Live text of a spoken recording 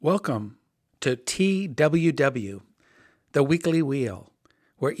Welcome to TWW, the Weekly Wheel,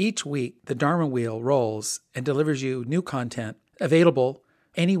 where each week the Dharma Wheel rolls and delivers you new content available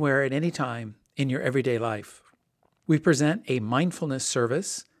anywhere at any time in your everyday life. We present a mindfulness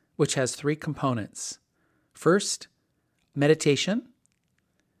service which has three components. First, meditation,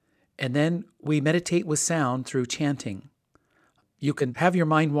 and then we meditate with sound through chanting. You can have your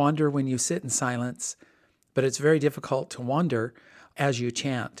mind wander when you sit in silence, but it's very difficult to wander as you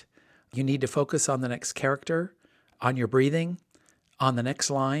chant. You need to focus on the next character, on your breathing, on the next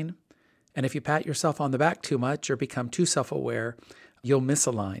line. And if you pat yourself on the back too much or become too self-aware, you'll miss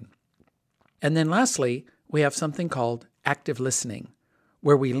a line. And then lastly, we have something called active listening,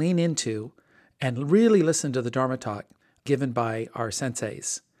 where we lean into and really listen to the Dharma talk given by our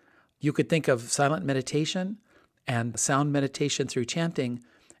senseis. You could think of silent meditation and sound meditation through chanting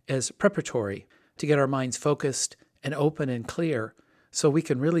as preparatory to get our minds focused and open and clear so we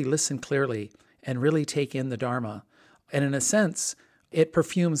can really listen clearly and really take in the Dharma. And in a sense, it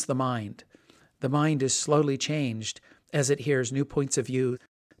perfumes the mind. The mind is slowly changed as it hears new points of view,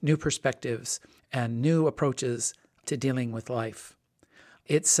 new perspectives, and new approaches to dealing with life.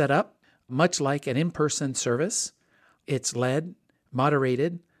 It's set up much like an in-person service. It's led,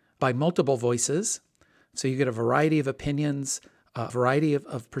 moderated by multiple voices, so you get a variety of opinions, a variety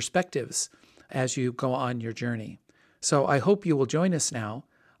of perspectives as you go on your journey. So I hope you will join us now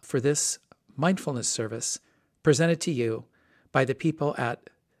for this mindfulness service presented to you by the people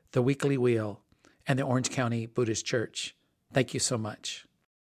at the Weekly Wheel and the Orange County Buddhist Church. Thank you so much.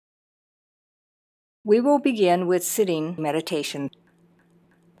 We will begin with sitting meditation.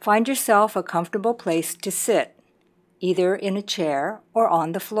 Find yourself a comfortable place to sit, either in a chair or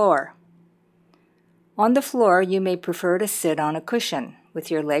on the floor. On the floor, you may prefer to sit on a cushion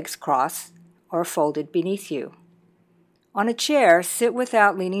with your legs crossed or folded beneath you. On a chair, sit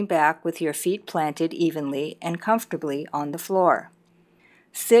without leaning back with your feet planted evenly and comfortably on the floor.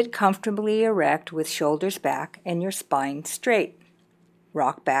 Sit comfortably erect with shoulders back and your spine straight.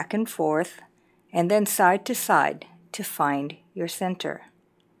 Rock back and forth, and then side to side to find your center.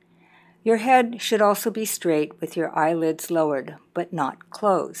 Your head should also be straight with your eyelids lowered but not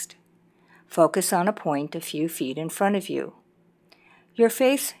closed. Focus on a point a few feet in front of you. Your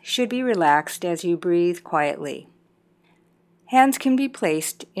face should be relaxed as you breathe quietly. Hands can be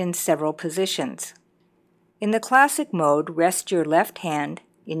placed in several positions. In the classic mode, rest your left hand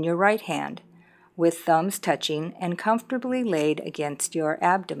in your right hand, with thumbs touching and comfortably laid against your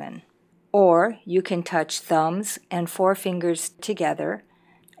abdomen. Or you can touch thumbs and forefingers together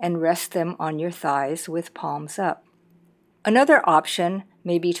and rest them on your thighs with palms up. Another option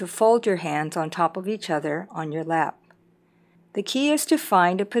may be to fold your hands on top of each other on your lap. The key is to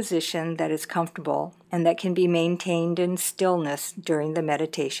find a position that is comfortable and that can be maintained in stillness during the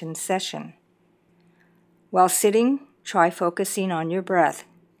meditation session. While sitting, try focusing on your breath,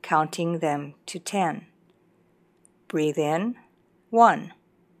 counting them to 10. Breathe in, 1.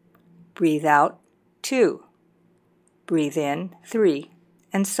 Breathe out, 2. Breathe in, 3,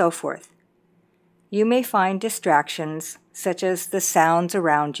 and so forth. You may find distractions, such as the sounds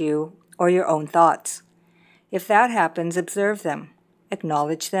around you or your own thoughts. If that happens, observe them,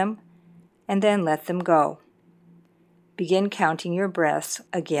 acknowledge them, and then let them go. Begin counting your breaths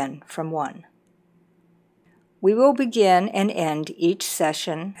again from 1. We will begin and end each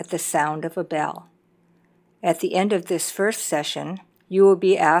session at the sound of a bell. At the end of this first session, you will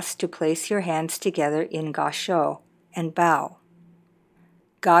be asked to place your hands together in gassho and bow.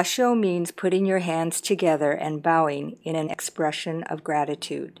 Gassho means putting your hands together and bowing in an expression of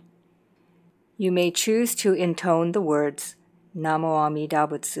gratitude. You may choose to intone the words Namo Amida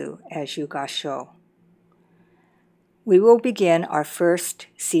Butsu as you gassho. We will begin our first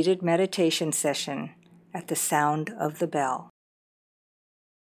seated meditation session at the sound of the bell.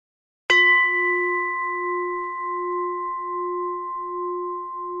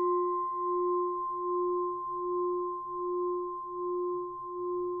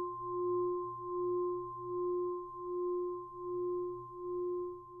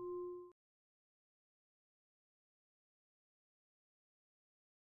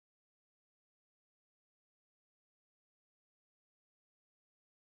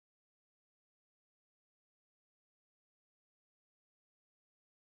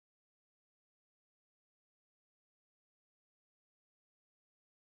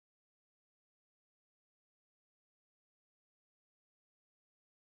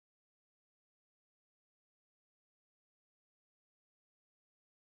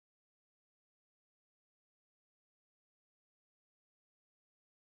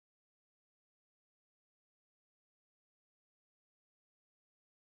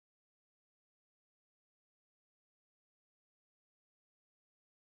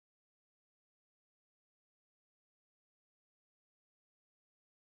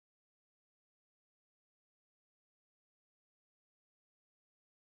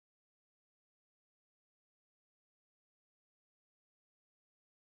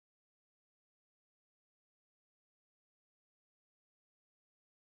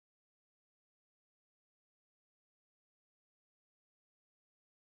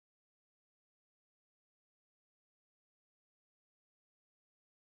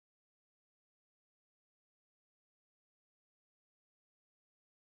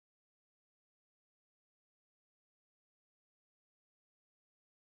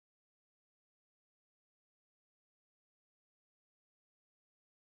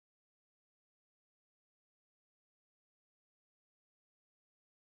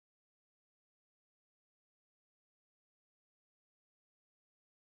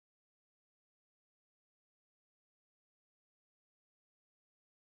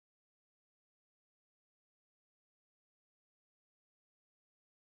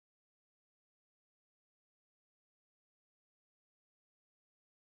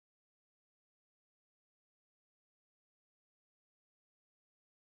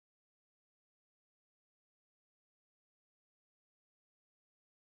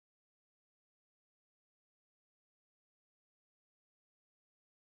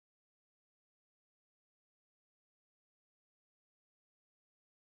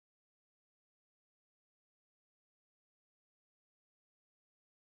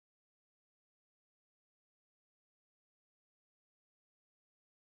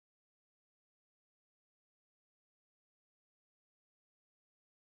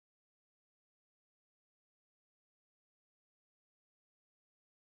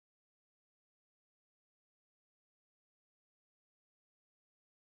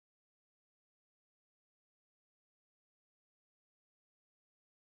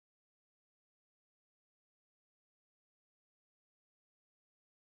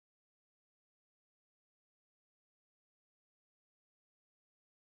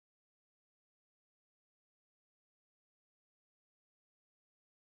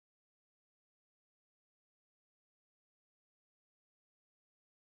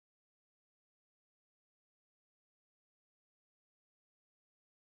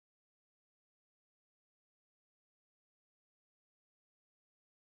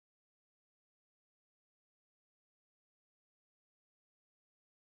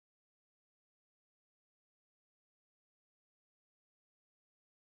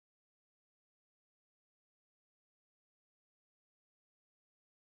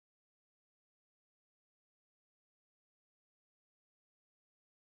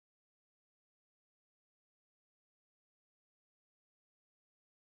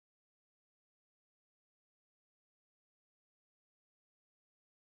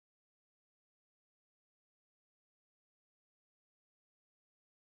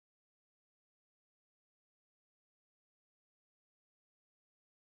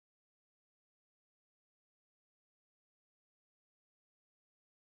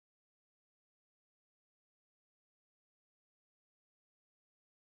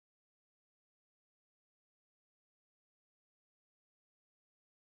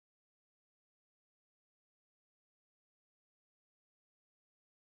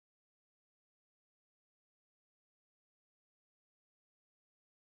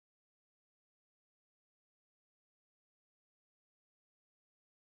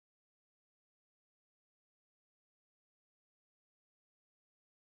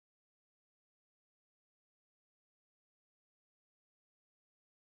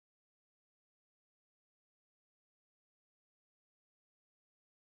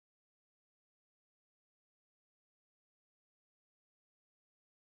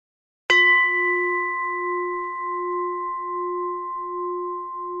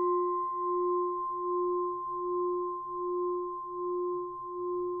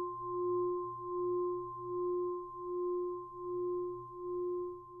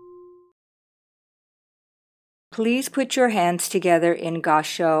 Please put your hands together in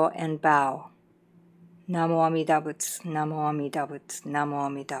Gasho and bow. Namo Amida Butsu, Namo Amida Butsu, Namo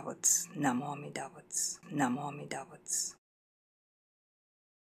Amida Butsu, Namo Amida Butsu, Namo Amida Butsu.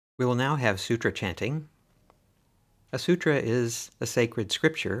 We will now have sutra chanting. A sutra is a sacred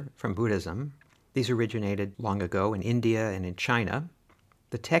scripture from Buddhism. These originated long ago in India and in China.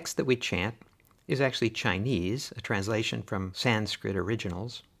 The text that we chant is actually Chinese, a translation from Sanskrit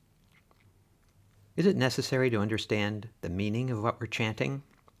originals. Is it necessary to understand the meaning of what we're chanting?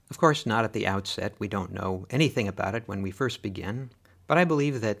 Of course, not at the outset. We don't know anything about it when we first begin. But I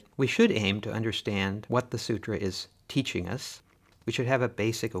believe that we should aim to understand what the sutra is teaching us. We should have a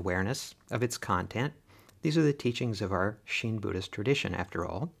basic awareness of its content. These are the teachings of our Shin Buddhist tradition, after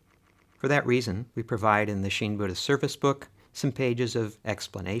all. For that reason, we provide in the Shin Buddhist Service Book some pages of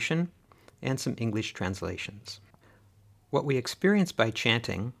explanation and some English translations. What we experience by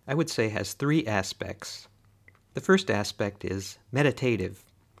chanting, I would say, has three aspects. The first aspect is meditative.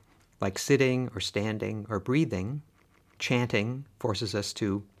 Like sitting or standing or breathing, chanting forces us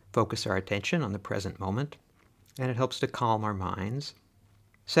to focus our attention on the present moment, and it helps to calm our minds.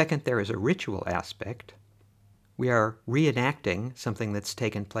 Second, there is a ritual aspect. We are reenacting something that's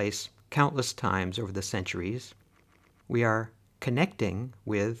taken place countless times over the centuries. We are connecting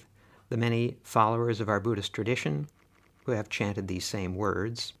with the many followers of our Buddhist tradition who have chanted these same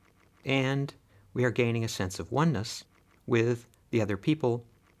words, and we are gaining a sense of oneness with the other people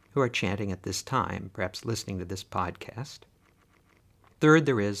who are chanting at this time, perhaps listening to this podcast. Third,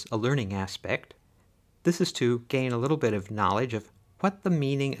 there is a learning aspect. This is to gain a little bit of knowledge of what the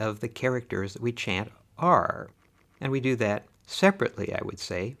meaning of the characters that we chant are, and we do that separately, I would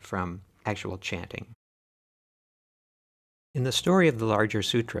say, from actual chanting. In the story of the larger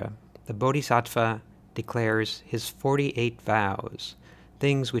sutra, the Bodhisattva declares his 48 vows,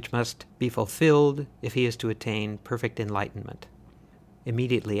 things which must be fulfilled if he is to attain perfect enlightenment.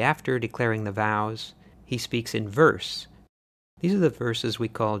 Immediately after declaring the vows, he speaks in verse. These are the verses we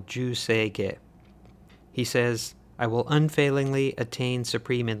call Ju-se-ge. He says, "I will unfailingly attain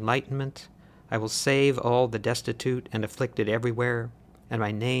supreme enlightenment. I will save all the destitute and afflicted everywhere, and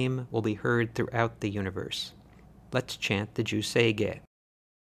my name will be heard throughout the universe." Let's chant the Ju-se-ge.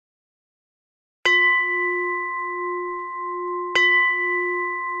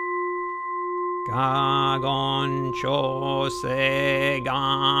 Gagon chose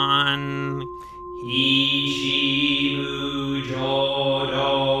gan Hishibu jodo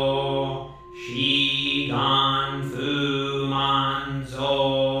Shigan fu manzo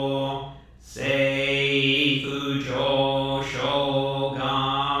Seifu jo shoga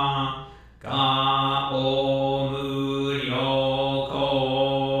Ga o muryoko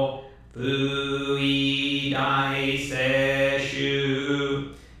Fui dai seshu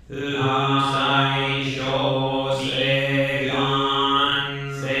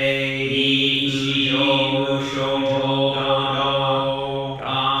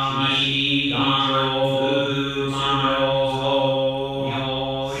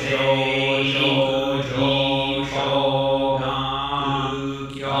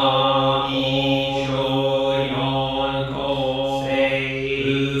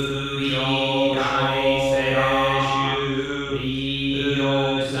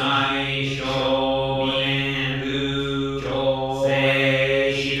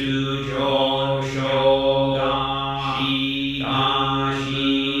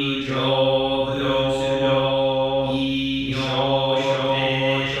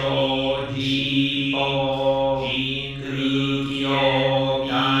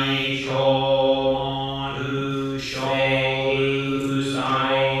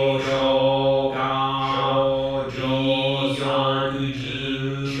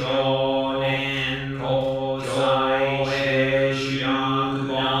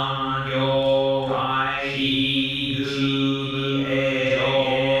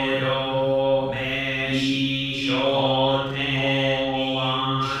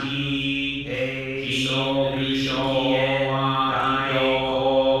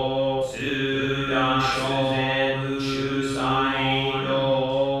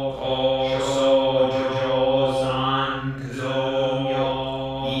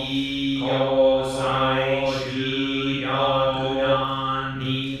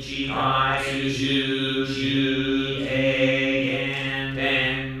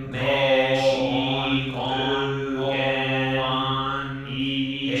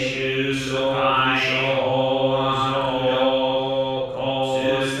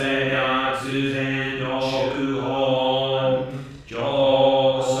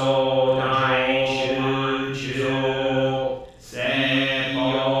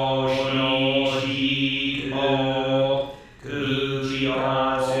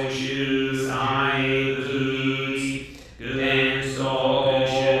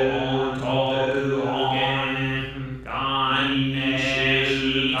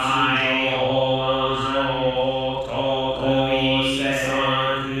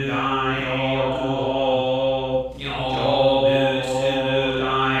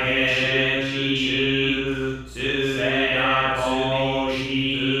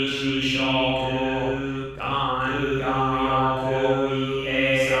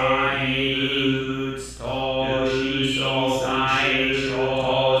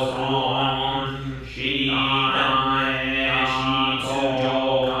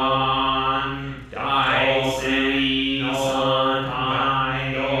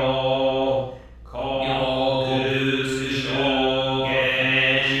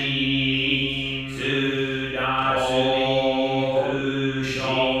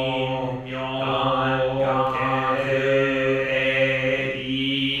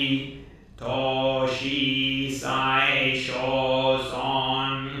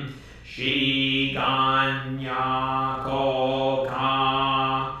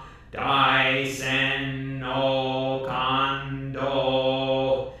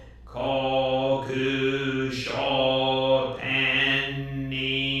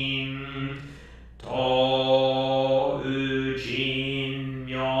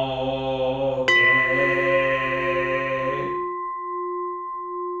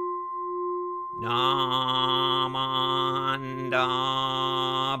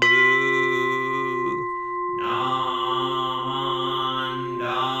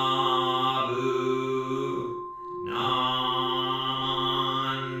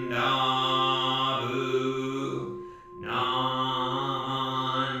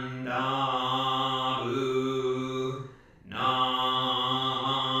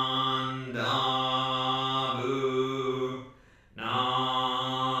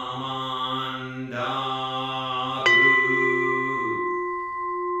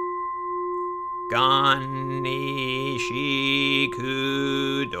Ganni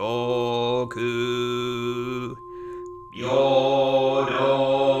shiku doku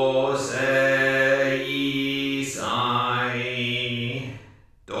Yodo sei sai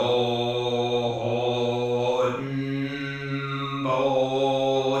Dohon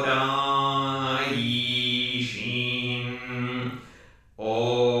bodai shin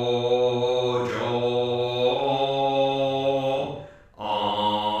Ojo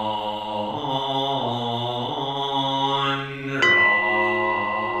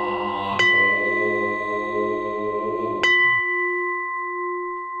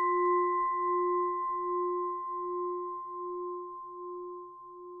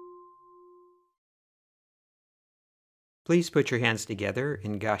Please put your hands together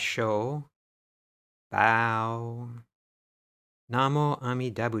in Gasho. Bow. Namo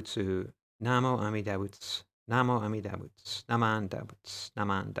Amidabutsu. Namo Amidabutsu. Namo Amidabutsu. Naman Dabutsu.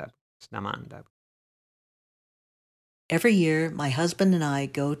 Naman Dabutsu. Naman Dabutsu. Every year, my husband and I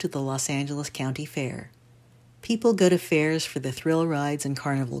go to the Los Angeles County Fair. People go to fairs for the thrill rides and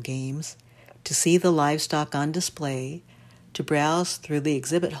carnival games, to see the livestock on display, to browse through the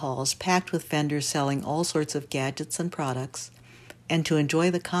exhibit halls packed with vendors selling all sorts of gadgets and products, and to enjoy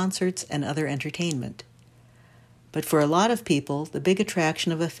the concerts and other entertainment. But for a lot of people, the big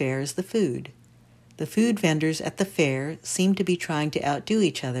attraction of a fair is the food. The food vendors at the fair seem to be trying to outdo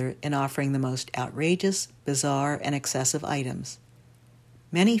each other in offering the most outrageous, bizarre, and excessive items.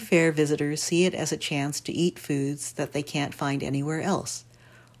 Many fair visitors see it as a chance to eat foods that they can't find anywhere else,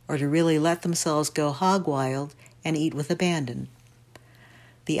 or to really let themselves go hog wild and eat with abandon.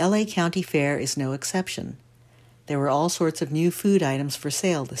 The LA County Fair is no exception. There were all sorts of new food items for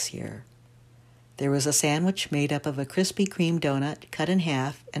sale this year. There was a sandwich made up of a Krispy Kreme donut cut in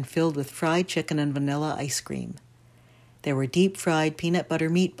half and filled with fried chicken and vanilla ice cream. There were deep-fried peanut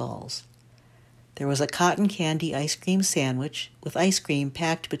butter meatballs. There was a cotton candy ice cream sandwich with ice cream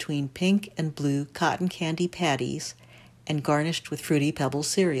packed between pink and blue cotton candy patties and garnished with Fruity Pebbles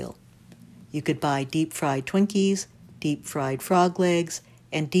cereal. You could buy deep-fried Twinkies, deep-fried frog legs,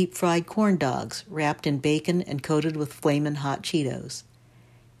 and deep-fried corn dogs wrapped in bacon and coated with flamin' hot Cheetos.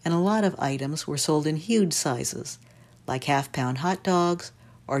 And a lot of items were sold in huge sizes, like half-pound hot dogs,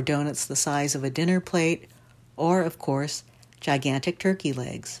 or donuts the size of a dinner plate, or, of course, gigantic turkey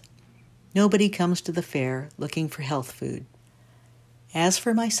legs. Nobody comes to the fair looking for health food. As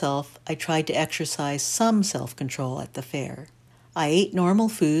for myself, I tried to exercise some self-control at the fair. I ate normal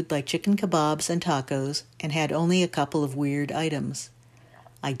food like chicken kebabs and tacos and had only a couple of weird items.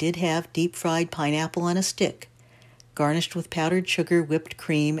 I did have deep-fried pineapple on a stick, garnished with powdered sugar, whipped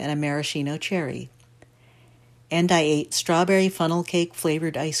cream, and a maraschino cherry. And I ate strawberry funnel cake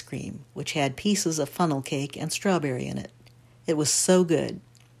flavored ice cream, which had pieces of funnel cake and strawberry in it. It was so good.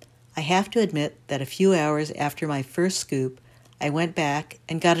 I have to admit that a few hours after my first scoop, I went back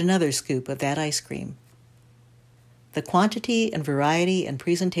and got another scoop of that ice cream. The quantity and variety and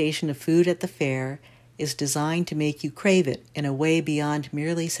presentation of food at the fair is designed to make you crave it in a way beyond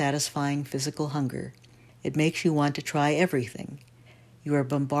merely satisfying physical hunger. It makes you want to try everything. You are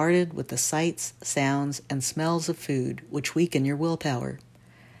bombarded with the sights, sounds, and smells of food which weaken your willpower.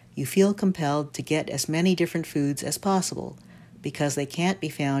 You feel compelled to get as many different foods as possible because they can't be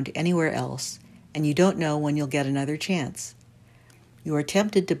found anywhere else, and you don't know when you'll get another chance. You are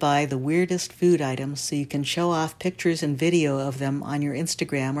tempted to buy the weirdest food items so you can show off pictures and video of them on your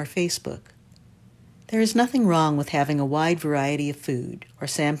Instagram or Facebook. There is nothing wrong with having a wide variety of food, or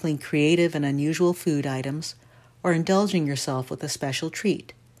sampling creative and unusual food items, or indulging yourself with a special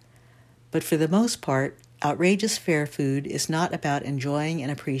treat. But for the most part, outrageous fair food is not about enjoying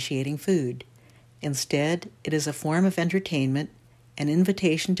and appreciating food. Instead, it is a form of entertainment, an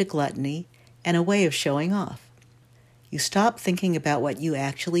invitation to gluttony, and a way of showing off. You stop thinking about what you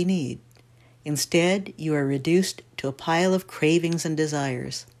actually need. Instead, you are reduced to a pile of cravings and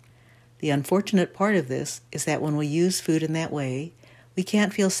desires. The unfortunate part of this is that when we use food in that way, we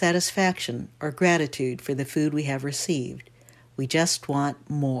can't feel satisfaction or gratitude for the food we have received. We just want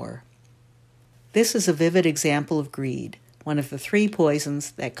more. This is a vivid example of greed, one of the 3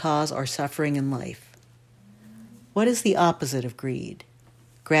 poisons that cause our suffering in life. What is the opposite of greed?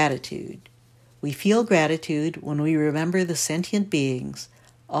 Gratitude. We feel gratitude when we remember the sentient beings,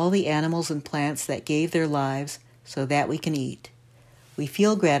 all the animals and plants that gave their lives so that we can eat. We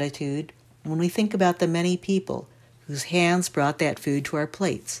feel gratitude when we think about the many people whose hands brought that food to our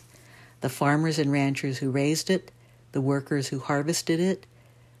plates, the farmers and ranchers who raised it, the workers who harvested it,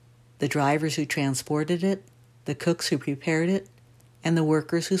 the drivers who transported it, the cooks who prepared it, and the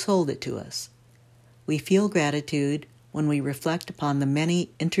workers who sold it to us. We feel gratitude when we reflect upon the many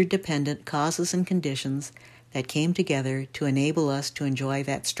interdependent causes and conditions that came together to enable us to enjoy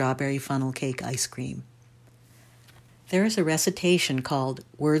that strawberry funnel cake ice cream. There is a recitation called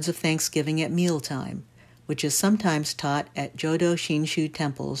Words of Thanksgiving at Mealtime, which is sometimes taught at Jodo Shinshu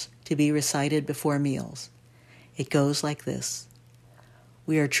temples to be recited before meals. It goes like this.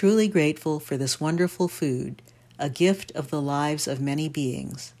 We are truly grateful for this wonderful food, a gift of the lives of many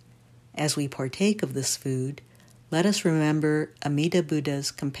beings. As we partake of this food, let us remember Amida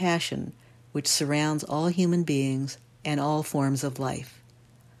Buddha's compassion, which surrounds all human beings and all forms of life.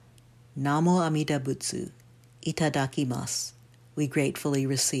 Namo Amida Butsu. Itadakimasu. We gratefully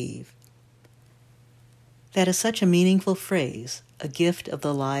receive. That is such a meaningful phrase, a gift of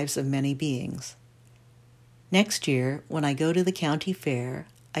the lives of many beings. Next year, when I go to the county fair,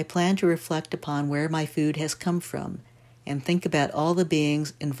 I plan to reflect upon where my food has come from and think about all the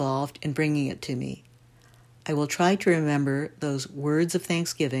beings involved in bringing it to me. I will try to remember those words of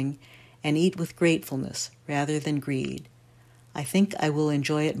thanksgiving and eat with gratefulness rather than greed. I think I will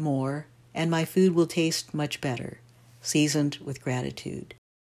enjoy it more, and my food will taste much better, seasoned with gratitude.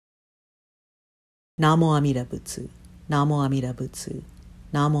 Namo Amida Butsu, Namo Amida Butsu,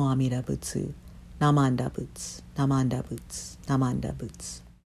 Namo Amida Butsu, Namanda Butsu, Namanda Butsu, Namanda Butsu.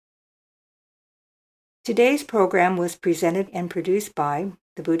 Today's program was presented and produced by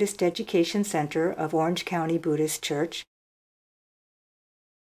the Buddhist Education Center of Orange County Buddhist Church.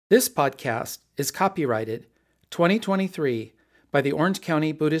 This podcast is copyrighted 2023 by the Orange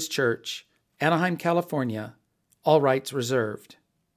County Buddhist Church, Anaheim, California, all rights reserved.